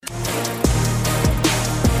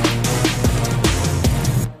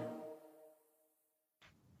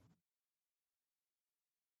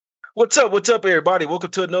What's up? What's up, everybody? Welcome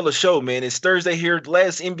to another show, man. It's Thursday here,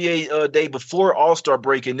 last NBA day before All-Star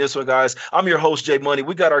break in this one, guys. I'm your host, Jay Money.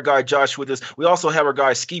 We got our guy Josh with us. We also have our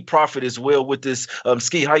guy Ski Profit as well with this.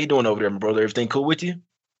 Ski, how you doing over there, my brother? Everything cool with you?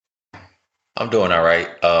 I'm doing all right.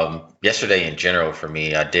 Yesterday in general for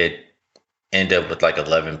me, I did end up with like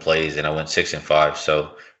 11 plays and I went 6-5.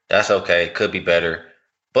 So that's okay. Could be better.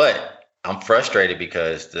 But I'm frustrated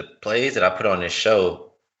because the plays that I put on this show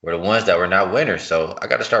were the ones that were not winners. So I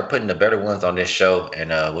got to start putting the better ones on this show, and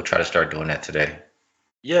we'll try to start doing that today.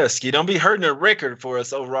 Yeah, Ski, don't be hurting the record for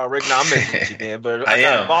us overall. Rick, now I'm messing with you, man, but I I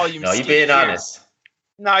got am. volume No, you Ski being here. honest.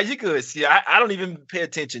 Nah, you good. See, I don't even pay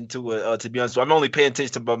attention to it, to be honest. I'm only paying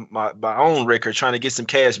attention to my own record, trying to get some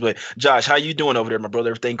cash. But Josh, how you doing over there, my brother?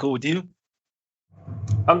 Everything cool with you?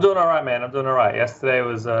 I'm doing all right, man. I'm doing all right. Yesterday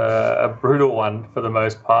was a brutal one for the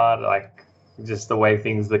most part. Like, just the way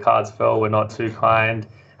the cards fell were not too kind.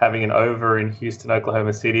 Having an over in Houston,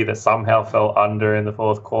 Oklahoma City that somehow fell under in the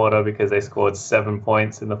fourth quarter because they scored 7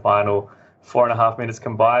 points in the final 4.5 minutes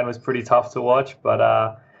combined was pretty tough to watch.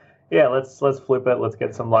 But yeah, let's flip it. Let's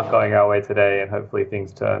get some luck going our way today, and hopefully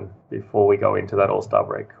things turn before we go into that All-Star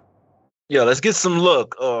break. Yeah, let's get some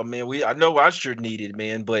luck. Man, I know I sure need it,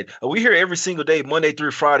 man. But we here every single day, Monday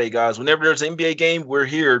through Friday, guys. Whenever there's an NBA game, we're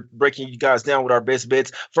here breaking you guys down with our best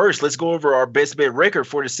bets. First, let's go over our best bet record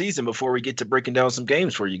for the season before we get to breaking down some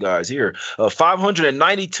games for you guys here.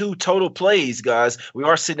 592 total plays, guys. We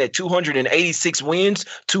are sitting at 286 wins,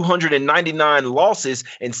 299 losses,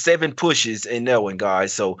 and 7 pushes in that one,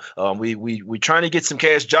 guys. So we trying to get some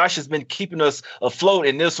cash. Josh has been keeping us afloat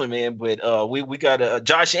in this one, man. But we got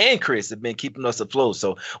Josh and Chris have been keeping us afloat.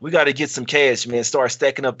 So we got to get some cash, man. Start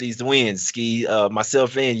stacking up these wins, Ski,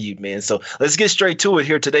 myself and you, man. So let's get straight to it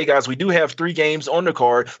here today, guys. We do have 3 games on the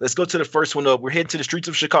card. Let's go to the first one up. We're heading to the streets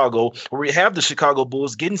of Chicago, where we have the Chicago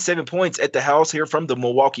Bulls getting 7 points at the house here from the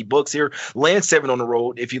Milwaukee Bucks here. Land 7 on the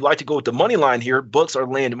road. If you'd like to go with the money line here, Bucks are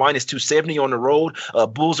laying minus 270 on the road.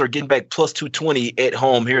 Bulls are getting back plus 220 at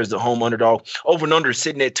home. Here's the home underdog. Over and under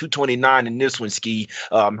sitting at 229 in this one, Ski.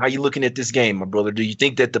 How you looking at this game, my brother? Do you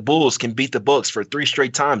think that the Bulls can beat the Bucks for 3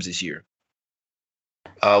 straight times this year?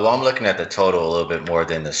 Well, I'm looking at the total a little bit more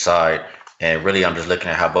than the side. And really, I'm just looking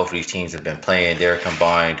at how both of these teams have been playing. They're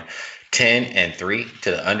combined 10 and 3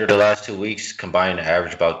 to the under the last 2 weeks, combined to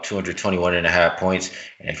average about 221.5 points.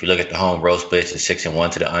 And if you look at the home road splits, it's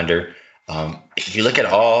 6-1 to the under. If you look at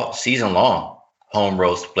all season long home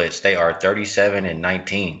road splits, they are 37 and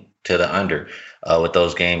 19 to the under, with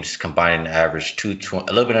those games combining to average a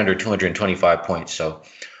little bit under 225 points. So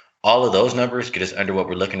all of those numbers get us under what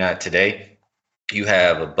we're looking at today. You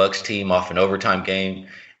have a Bucks team off an overtime game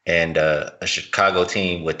and a Chicago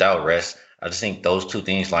team without rest. I just think those two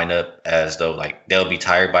things line up as though like they'll be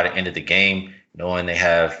tired by the end of the game, knowing they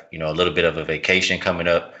have, a little bit of a vacation coming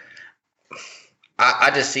up.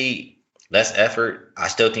 I just see less effort. I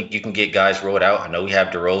still think you can get guys rolled out. I know we have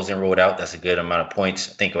DeRozan rolled out. That's a good amount of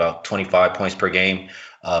points. I think about 25 points per game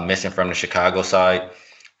missing from the Chicago side.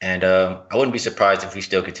 And I wouldn't be surprised if we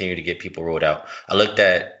still continue to get people rolled out. I looked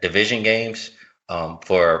at division games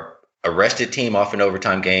for a rested team off an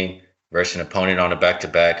overtime game versus an opponent on a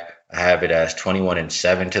back-to-back. I have it as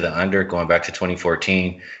 21-7 to the under, going back to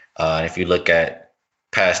 2014. And if you look at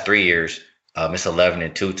past 3 years, it's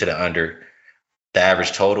 11-2 to the under. The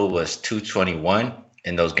average total was 221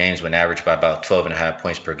 in those games when averaged by about 12.5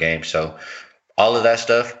 points per game. So all of that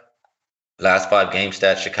stuff. Last 5 game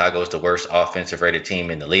stats, Chicago is the worst offensive rated team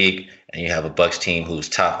in the league. And you have a Bucks team who's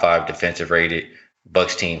top 5 defensive rated,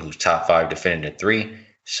 Bucks team who's top 5 defending at 3.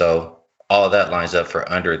 So all of that lines up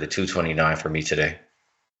for under the 229 for me today.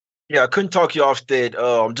 Yeah, I couldn't talk you off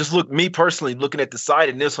that. Just me personally looking at the side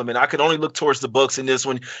in this one, man. I could only look towards the Bucks in this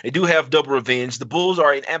one. They do have double revenge. The Bulls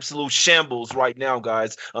are in absolute shambles right now,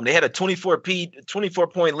 guys. They had a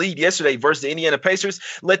 24-point lead yesterday versus the Indiana Pacers.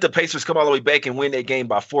 Let the Pacers come all the way back and win that game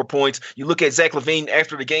by 4 points. You look at Zach LaVine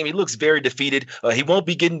after the game; he looks very defeated. He won't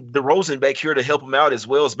be getting DeRozan back here to help him out as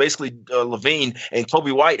well as basically LaVine and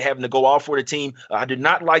Kobe White having to go off for the team. I do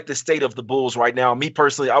not like the state of the Bulls right now. Me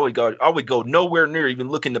personally, I would go nowhere near even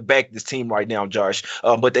looking to back this team right now, Josh.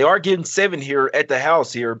 But they are getting 7 here at the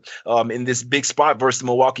house here in this big spot versus the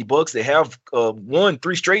Milwaukee Bucks. They have won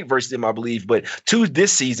 3 straight versus them, I believe, but 2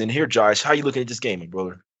 this season here, Josh. How you looking at this game,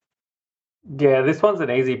 brother? Yeah, this one's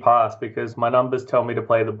an easy pass because my numbers tell me to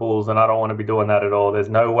play the Bulls, and I don't want to be doing that at all. There's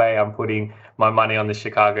no way I'm putting my money on the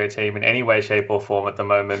Chicago team in any way, shape, or form at the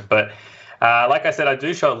moment. But like I said, I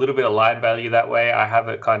do show a little bit of line value that way. I have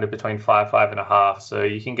it kind of between 5.5. So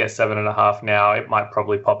you can get 7.5 now. It might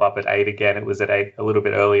probably pop up at 8 again. It was at 8 a little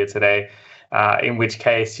bit earlier today. in which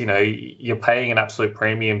case, you're paying an absolute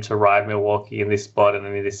premium to ride Milwaukee in this spot and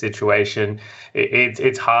in this situation.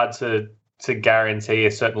 It's hard to guarantee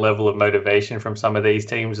a certain level of motivation from some of these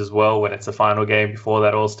teams as well when it's a final game before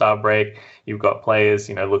that All-Star break. You've got players,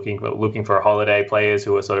 looking for a holiday, players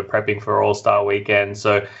who are sort of prepping for All-Star weekend.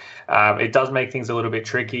 So it does make things a little bit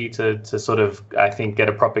tricky to sort of, I think, get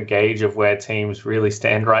a proper gauge of where teams really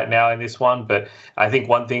stand right now in this one. But I think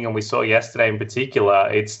one thing, and we saw yesterday in particular,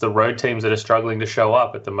 it's the road teams that are struggling to show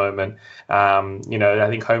up at the moment. I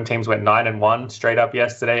think home teams went 9-1 straight up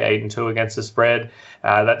yesterday, 8-2 against the spread.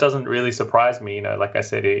 That doesn't really surprise me. Like I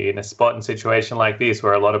said, in a spot and situation like this,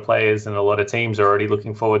 where a lot of players and a lot of teams are already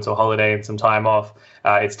looking forward to a holiday and some time off,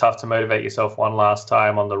 it's tough to motivate yourself one last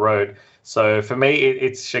time on the road. So for me,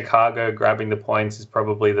 it's Chicago grabbing the points is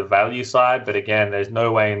probably the value side. But again, there's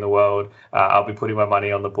no way in the world I'll be putting my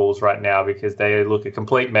money on the Bulls right now because they look a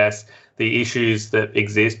complete mess. The issues that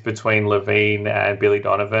exist between LaVine and Billy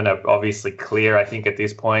Donovan are obviously clear, I think, at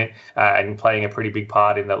this point, and playing a pretty big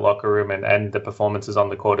part in that locker room and the performances on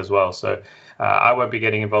the court as well. So I won't be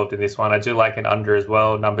getting involved in this one. I do like an under as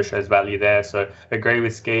well. Number shows value there. So agree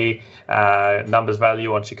with Ski. Numbers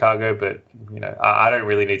value on Chicago, but I don't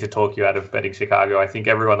really need to talk you out of betting Chicago. I think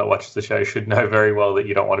everyone that watches the show should know very well that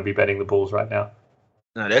you don't want to be betting the Bulls right now.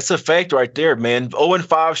 No, that's a fact right there, man.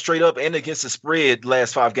 0-5 straight up and against the spread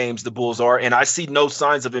last 5 games the Bulls are, and I see no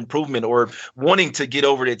signs of improvement or wanting to get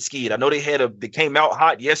over that skid. I know they came out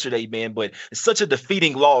hot yesterday, man, but it's such a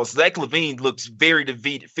defeating loss. Zach LaVine looks very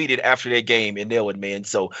defeated after that game in that one, man.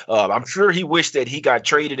 So I'm sure he wished that he got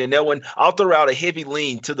traded in that one. I'll throw out a heavy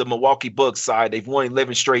lean to the Milwaukee Bucks side. They've won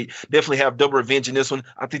 11 straight. Definitely have double revenge in this one.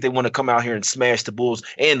 I think they want to come out here and smash the Bulls.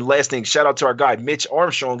 And last thing, shout out to our guy Mitch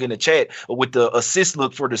Armstrong in the chat with the assist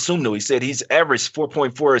look for the Sumno. He said he's averaged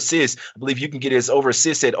 4.4 assists. I believe you can get his over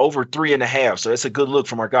assists at over 3.5. So that's a good look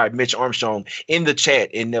from our guy Mitch Armstrong in the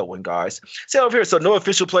chat in that one, guys. Let's head over here. So no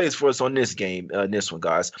official plays for us on this game, this one,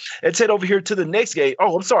 guys. Let's head over here to the next game.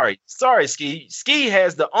 Oh, I'm sorry, Ski. Ski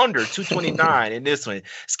has the under 229 in this one.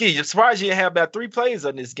 Ski, I'm surprised you didn't have about 3 plays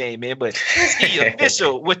on this game, man. But Ski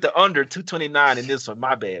official with the under 229 in this one.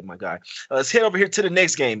 My bad, my guy. Let's head over here to the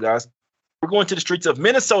next game, guys. We're going to the streets of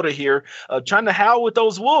Minnesota here, trying to howl with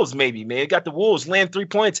those Wolves, maybe, man. Got the Wolves laying 3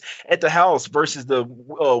 points at the house versus the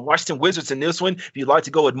Washington Wizards in this one. If you'd like to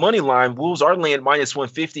go with money line, Wolves are laying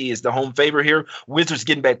 -150 is the home favor here. Wizards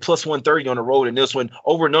getting back +130 on the road in this one.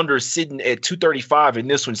 Over and under is sitting at 235 in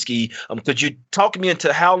this one, Ski. Could you talk me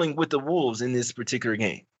into howling with the Wolves in this particular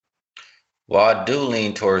game? Well, I do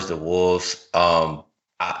lean towards the Wolves.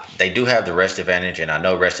 They do have the rest advantage, and I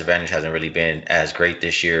know rest advantage hasn't really been as great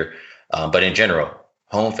this year. But in general,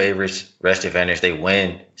 home favorites, rest advantage, they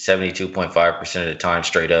win 72.5% of the time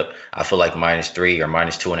straight up. I feel like -3 or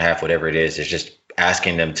 -2.5, whatever it is just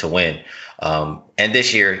asking them to win. And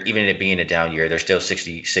this year, even it being a down year, they're still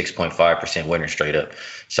 66.5% winner straight up.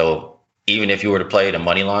 So even if you were to play the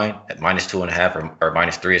money line at -2.5 or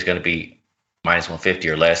 -3 is going to be -150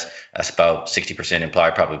 or less. That's about 60%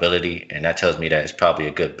 implied probability. And that tells me that it's probably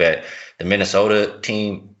a good bet. The Minnesota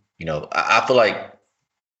team, I feel like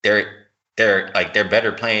they're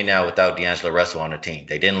better playing now without D'Angelo Russell on the team.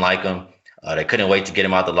 They didn't like him. They couldn't wait to get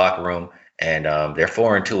him out the locker room, and they're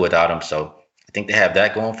 4-2 without him. So I think they have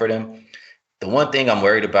that going for them. The one thing I'm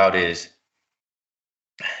worried about is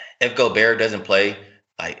if Gobert doesn't play,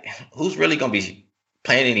 like who's really going to be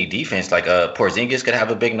playing any defense? Like Porzingis could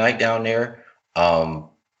have a big night down there.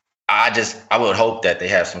 I would hope that they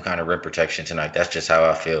have some kind of rim protection tonight. That's just how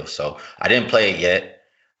I feel. So I didn't play it yet.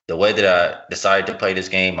 The way that I decided to play this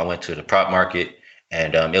game, I went to the prop market,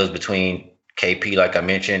 and it was between KP, like I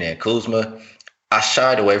mentioned, and Kuzma. I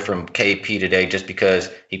shied away from KP today just because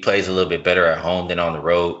he plays a little bit better at home than on the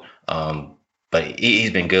road. But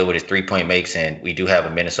he's been good with his 3-point makes, and we do have a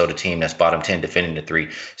Minnesota team that's bottom 10 defending the 3.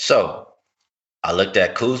 So I looked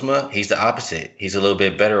at Kuzma. He's the opposite. He's a little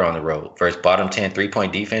bit better on the road. For his bottom 10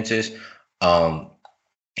 3-point defenses,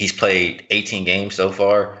 he's played 18 games so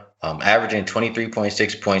far. Averaging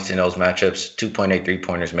 23.6 points in those matchups, 2.8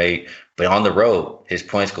 3-pointers made. But on the road, his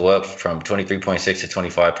points go up from 23.6 to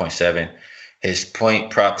 25.7. His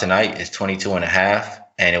point prop tonight is 22.5,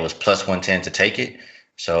 and it was +110 to take it.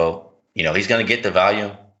 So, he's going to get the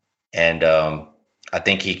volume, and I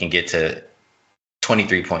think he can get to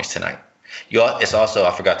 23 points tonight. It's also,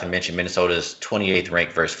 I forgot to mention, Minnesota's 28th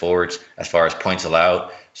ranked versus forwards as far as points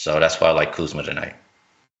allowed. So that's why I like Kuzma tonight.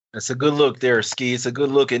 It's a good look there, Ski. It's a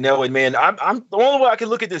good look. And no, and man, I'm the only way I can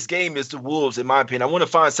look at this game is the Wolves, in my opinion. I want to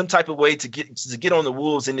find some type of way to get on the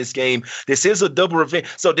Wolves in this game. This is a double revenge.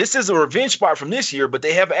 So this is a revenge spot from this year, but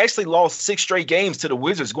they have actually lost 6 straight games to the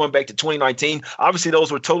Wizards going back to 2019. Obviously,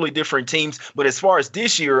 those were totally different teams. But as far as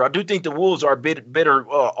this year, I do think the Wolves are a bit better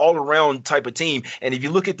all around type of team. And if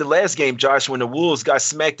you look at the last game, Josh, when the Wolves got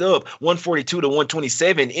smacked up 142 to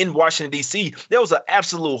 127 in Washington, D.C., that was an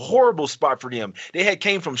absolute horrible spot for them. They had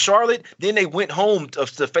came from Charlotte, then they went home to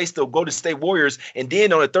face the Golden State Warriors, and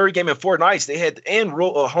then on the third game in 4 nights, they had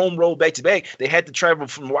home roll back to back. They had to travel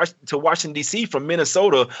to Washington D.C. from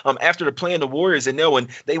Minnesota after the playing the Warriors, and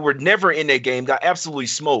they were never in that game. Got absolutely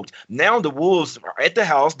smoked. Now the Wolves are at the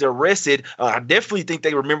house. They're rested. I definitely think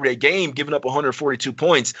they remember that game, giving up 142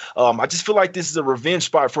 points. I just feel like this is a revenge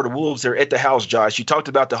spot for the Wolves. They're at the house, Josh. You talked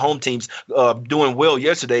about the home teams doing well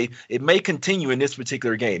yesterday. It may continue in this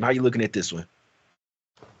particular game. How are you looking at this one?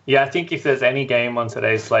 Yeah, I think if there's any game on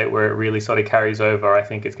today's slate where it really sort of carries over, I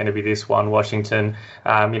think it's going to be this one. Washington,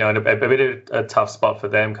 in a bit of a tough spot for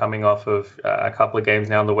them coming off of a couple of games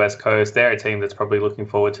now on the West Coast. They're a team that's probably looking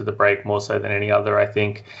forward to the break more so than any other, I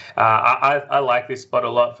think. I like this spot a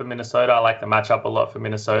lot for Minnesota. I like the matchup a lot for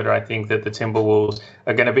Minnesota. I think that the Timberwolves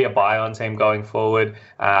are going to be a buy-on team going forward.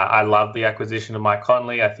 I love the acquisition of Mike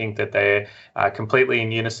Conley. I think that they're completely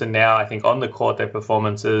in unison now. I think on the court, their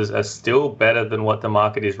performances are still better than what the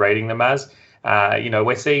market is rating them as.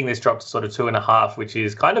 We're seeing this drop to sort of 2.5, which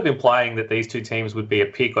is kind of implying that these two teams would be a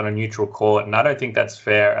pick on a neutral court. And I don't think that's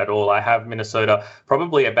fair at all. I have Minnesota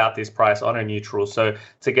probably about this price on a neutral. So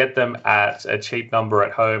to get them at a cheap number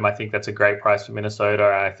at home, I think that's a great price for Minnesota.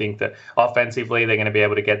 And I think that offensively, they're going to be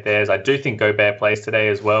able to get theirs. I do think Gobert plays today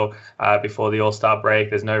as well before the All-Star break.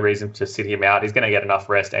 There's no reason to sit him out. He's going to get enough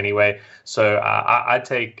rest anyway. So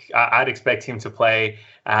I'd expect him to play.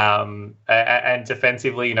 And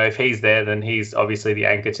defensively, if he's there, then he's obviously the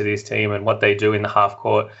anchor to this team, and what they do in the half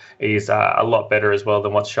court is a lot better as well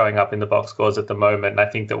than what's showing up in the box scores at the moment. And I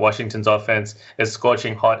think that Washington's offense is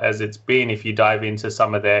scorching hot as it's been. If you dive into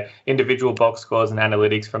some of their individual box scores and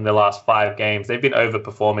analytics from the last 5 games, they've been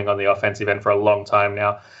overperforming on the offensive end for a long time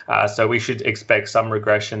now. So we should expect some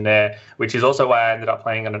regression there, which is also why I ended up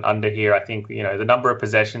playing on an under here. I think, the number of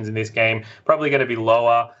possessions in this game probably going to be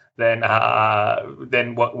lower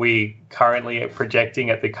than what we currently are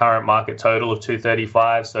projecting at the current market total of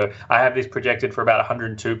 235. So I have this projected for about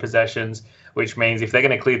 102 possessions, which means if they're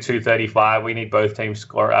going to clear 235, we need both teams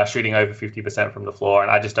shooting over 50% from the floor.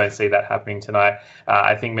 And I just don't see that happening tonight.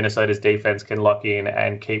 I think Minnesota's defense can lock in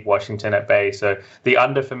and keep Washington at bay. So the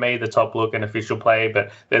under for me, the top look and official play,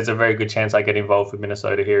 but there's a very good chance I get involved with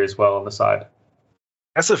Minnesota here as well on the side.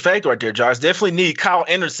 That's a fact right there, Josh. Definitely need Kyle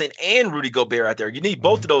Anderson and Rudy Gobert out there. You need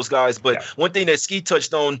both of those guys. But one thing that Ski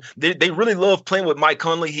touched on, they really love playing with Mike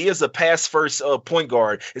Conley. He is a pass-first point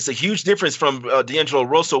guard. It's a huge difference from D'Angelo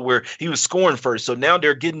Russell, where he was scoring first. So now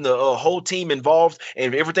they're getting the whole team involved.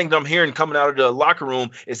 And everything that I'm hearing coming out of the locker room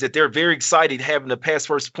is that they're very excited having the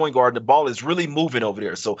pass-first point guard. The ball is really moving over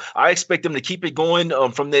there. So I expect them to keep it going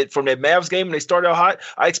from that Mavs game when they started out hot.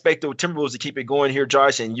 I expect the Timberwolves to keep it going here,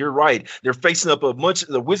 Josh. And you're right. They're facing up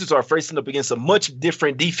the Wizards are facing up against a much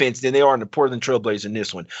different defense than they are in the Portland Trailblazers in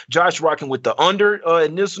this one. Josh rocking with the under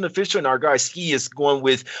in this one official, and our guy Ski is going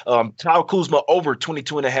with Kyle Kuzma over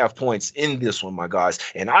 22.5 points in this one, my guys.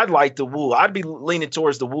 And I'd like the Wolves. I'd be leaning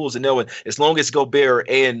towards the Wolves in that one as long as Gobert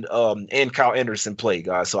and Kyle Anderson play,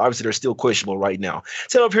 guys. So obviously they're still questionable right now.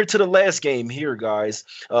 Let's head over here to the last game here, guys.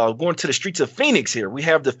 Going to the streets of Phoenix here. We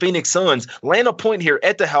have the Phoenix Suns land a point here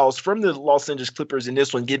at the house from the Los Angeles Clippers in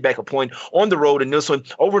this one. Get back a point on the road in this one.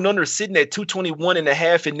 Over and under sitting at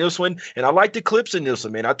 221.5 in this one. And I like the Clips in this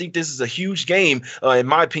one, man. I think this is a huge game, in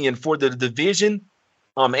my opinion, for the division.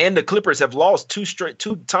 And the Clippers have lost two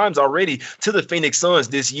times already to the Phoenix Suns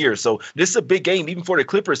this year. So this is a big game, even for the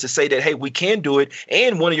Clippers, to say that, hey, we can do it.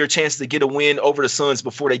 And one of your chances to get a win over the Suns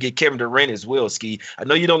before they get Kevin Durant as well, Ski. I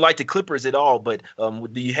know you don't like the Clippers at all, but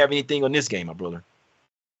do you have anything on this game, my brother?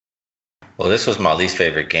 Well, this was my least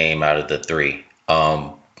favorite game out of the 3.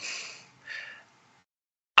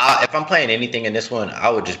 If I'm playing anything in this one, I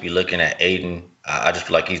would just be looking at Ayton. I just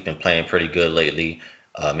feel like he's been playing pretty good lately.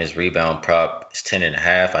 His rebound prop is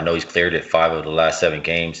 10.5. I know he's cleared it 5 of the last 7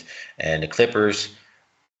 games. And the Clippers,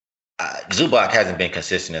 Zubac hasn't been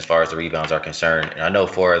consistent as far as the rebounds are concerned. And I know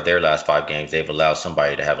 4 of their last 5 games, they've allowed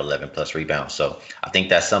somebody to have 11-plus rebounds. So I think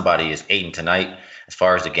that somebody is Ayton tonight. As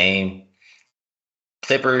far as the game,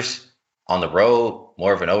 Clippers on the road,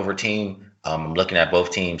 more of an over team. I'm looking at both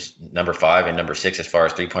teams, number 5 and number 6, as far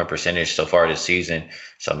as 3-point percentage so far this season.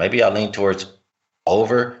 So maybe I'll lean towards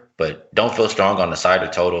over. but don't feel strong on the side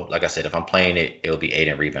of total. Like I said, if I'm playing it, it'll be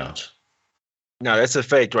Ayton rebounds. No, that's a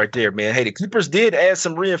fact right there, man. Hey, the Clippers did add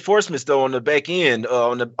some reinforcements though on the back end,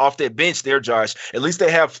 off that bench there, Josh. At least they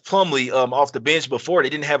have Plumlee off the bench. Before they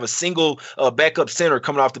didn't have a single backup center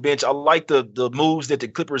coming off the bench. I like the moves that the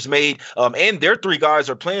Clippers made, and their three guys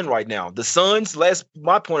are playing right now. The Suns,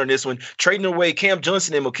 my point on this one, trading away Cam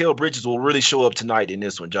Johnson and Mikal Bridges will really show up tonight in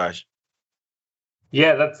this one, Josh.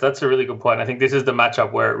 Yeah, that's a really good point. I think this is the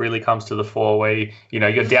matchup where it really comes to the fore, where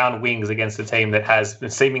you're down wings against a team that has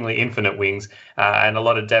seemingly infinite wings and a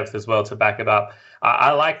lot of depth as well to back it up.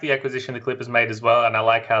 I like the acquisition the Clippers made as well, and I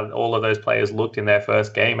like how all of those players looked in their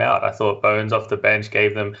first game out. I thought Bones off the bench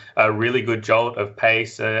gave them a really good jolt of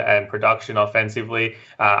pace and production offensively.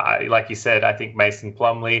 Like you said, I think Mason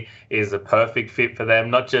Plumlee is a perfect fit for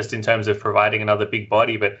them, not just in terms of providing another big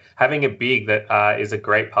body, but having a big that is a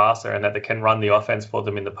great passer and that can run the offense for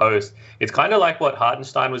them in the post. It's kind of like what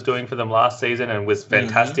Hartenstein was doing for them last season and was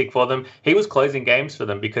fantastic for them. He was closing games for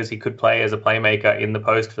them because he could play as a playmaker in the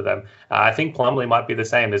post for them. I think Plumlee might be the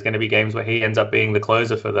same. There's going to be games where he ends up being the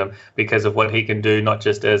closer for them because of what he can do, not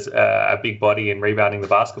just as a big body and rebounding the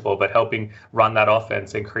basketball, but helping run that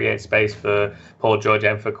offense and create space for Paul George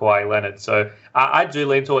and for Kawhi Leonard. So I do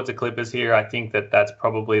lean towards the Clippers here. I think that's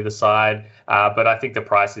probably the side, but I think the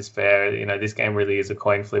price is fair. This game really is a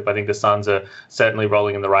coin flip. I think the Suns are certainly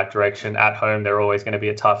rolling in the right direction. At home, they're always going to be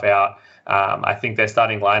a tough out. I think their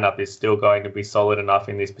starting lineup is still going to be solid enough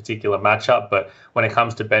in this particular matchup. But when it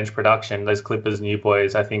comes to bench production, those Clippers new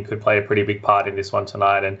boys, I think, could play a pretty big part in this one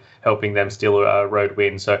tonight and helping them steal a road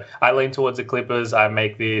win. So I lean towards the Clippers. I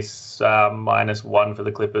make this -1 for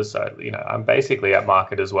the Clippers. So, I'm basically at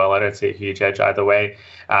market as well. I don't see a huge edge either way.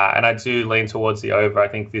 And I do lean towards the over. I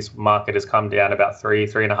think this market has come down about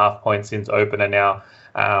 3.5 points since opener now.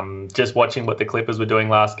 Just watching what the Clippers were doing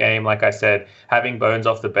last game, like I said, having Bones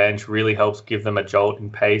off the bench really helps give them a jolt in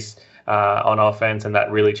pace on offense, and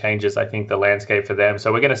that really changes, I think, the landscape for them.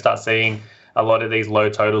 So we're going to start seeing a lot of these low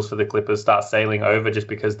totals for the Clippers start sailing over just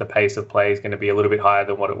because the pace of play is going to be a little bit higher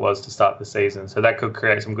than what it was to start the season. So that could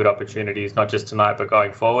create some good opportunities, not just tonight, but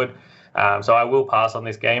going forward. So I will pass on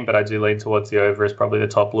this game, but I do lean towards the over as probably the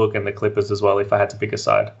top look, and the Clippers as well if I had to pick a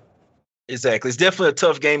side. Exactly. It's definitely a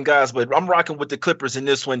tough game, guys, but I'm rocking with the Clippers in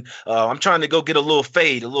this one. I'm trying to go get a little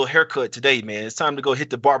fade, a little haircut today, man. It's time to go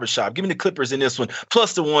hit the barbershop. Give me the Clippers in this one.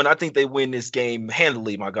 Plus the one. I think they win this game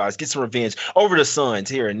handily, my guys. Get some revenge over the Suns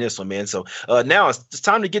here in this one, man. So now it's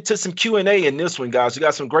time to get to some Q&A in this one, guys. We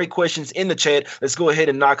got some great questions in the chat. Let's go ahead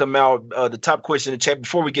and knock them out. The top question in the chat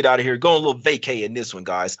before we get out of here. Going a little vacay in this one,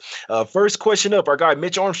 guys. First question up. Our guy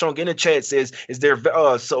Mitch Armstrong in the chat says, is there value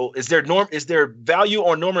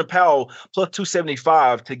on Norman Powell plus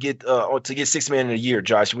 275 to get 6 man in a year,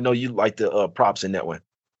 Josh? We know you like the props in that one.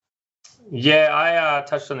 Yeah, I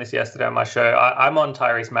touched on this yesterday on my show. I'm on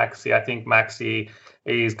Tyrese Maxey. I think Maxey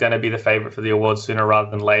is going to be the favorite for the award sooner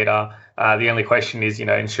rather than later. The only question is,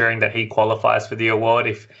 ensuring that he qualifies for the award.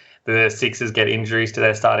 If the Sixers get injuries to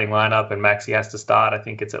their starting lineup and Maxey has to start, I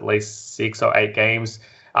think it's at least 6 or 8 games.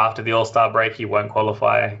 After the All-Star break, he won't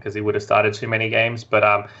qualify because he would have started too many games.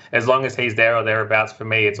 But as long as he's there or thereabouts, for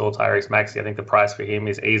me, it's all Tyrese Maxey. I think the price for him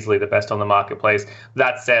is easily the best on the marketplace.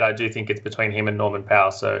 That said, I do think it's between him and Norman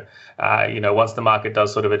Powell. So, once the market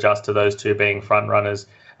does sort of adjust to those two being front runners,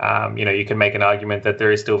 you can make an argument that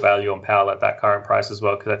there is still value on Powell at that current price as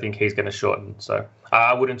well, because I think he's going to shorten. So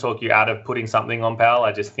I wouldn't talk you out of putting something on Powell.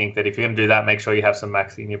 I just think that if you're going to do that, make sure you have some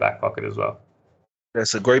Maxey in your back pocket as well.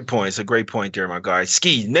 That's a great point. It's a great point there, my guy.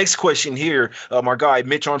 Ski, next question here. My guy,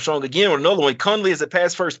 Mitch Armstrong, again, on another one. Conley is a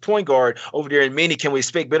pass-first point guard over there in Mini. Can we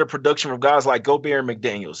expect better production from guys like Gobert and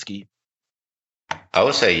McDaniels, Ski? I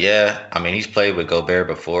would say, yeah. I mean, he's played with Gobert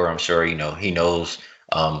before. I'm sure, he knows he knows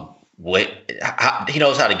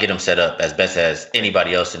how to get him set up as best as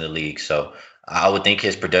anybody else in the league. So I would think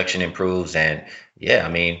his production improves. And, yeah, I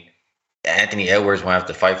mean, Anthony Edwards will have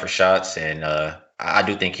to fight for shots, and I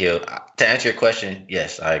do think to answer your question,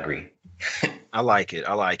 yes, I agree. I like it.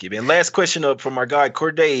 And last question up from our guy,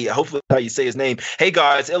 Corday. Hopefully that's how you say his name. Hey,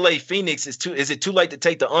 guys, LA Phoenix, is it too late to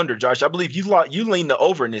take the under, Josh? I believe you lean the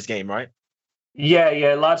over in this game, right?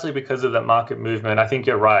 Yeah, largely because of that market movement. I think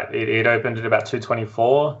you're right. It opened at about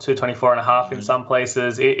 224 and a half in some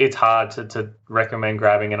places. It's hard to recommend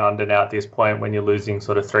grabbing an under now at this point when you're losing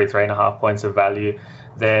sort of 3.5 points of value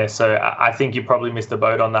there. So I think you probably missed the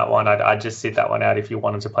boat on that one. I'd just sit that one out if you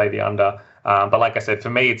wanted to play the under. But like I said, for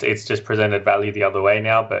me, it's just presented value the other way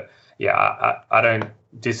now. But yeah, I don't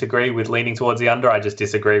disagree with leaning towards the under. I just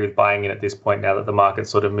disagree with buying in at this point now that the market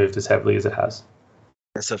sort of moved as heavily as it has.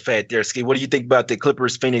 That's a fact there, Ski. What do you think about the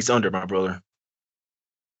Clippers Phoenix under, my brother?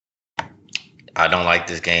 I don't like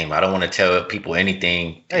this game. I don't want to tell people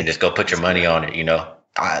anything and just go put your money on it,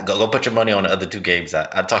 go put your money on the other two games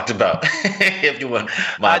I talked about. If you want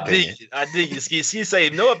my opinion. I dig you. You say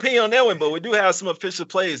no opinion on that one, but we do have some official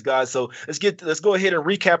plays, guys. So let's go ahead and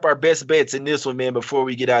recap our best bets in this one, man, before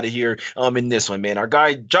we get out of here. In this one, man. Our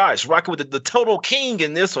guy Josh rocking with the total king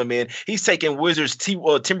in this one, man. He's taking Wizards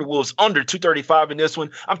Timberwolves under 235 in this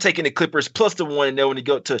one. I'm taking the Clippers plus the 1 in that one to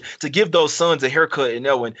go to give those Suns a haircut in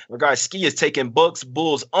that one. Our guy Ski is taking Bucks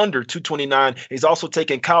Bulls under 229. He's also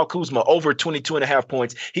taking Kyle Kuzma over 22.5 points.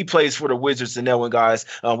 He plays for the Wizards in that one, guys.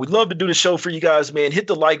 We'd love to do the show for you guys, man. Hit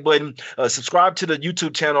the like button, subscribe to the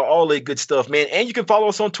YouTube channel, all that good stuff, man. And you can follow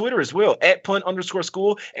us on Twitter as well, at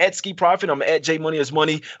 @punt_school, at Ski Profit. I'm at J Money is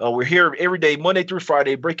Money. We're here every day, Monday through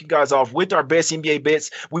Friday, breaking guys off with our best NBA bets.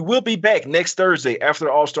 We will be back next Thursday after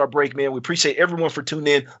the All-Star break, man. We appreciate everyone for tuning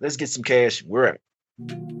in. Let's get some cash. We're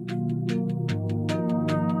out.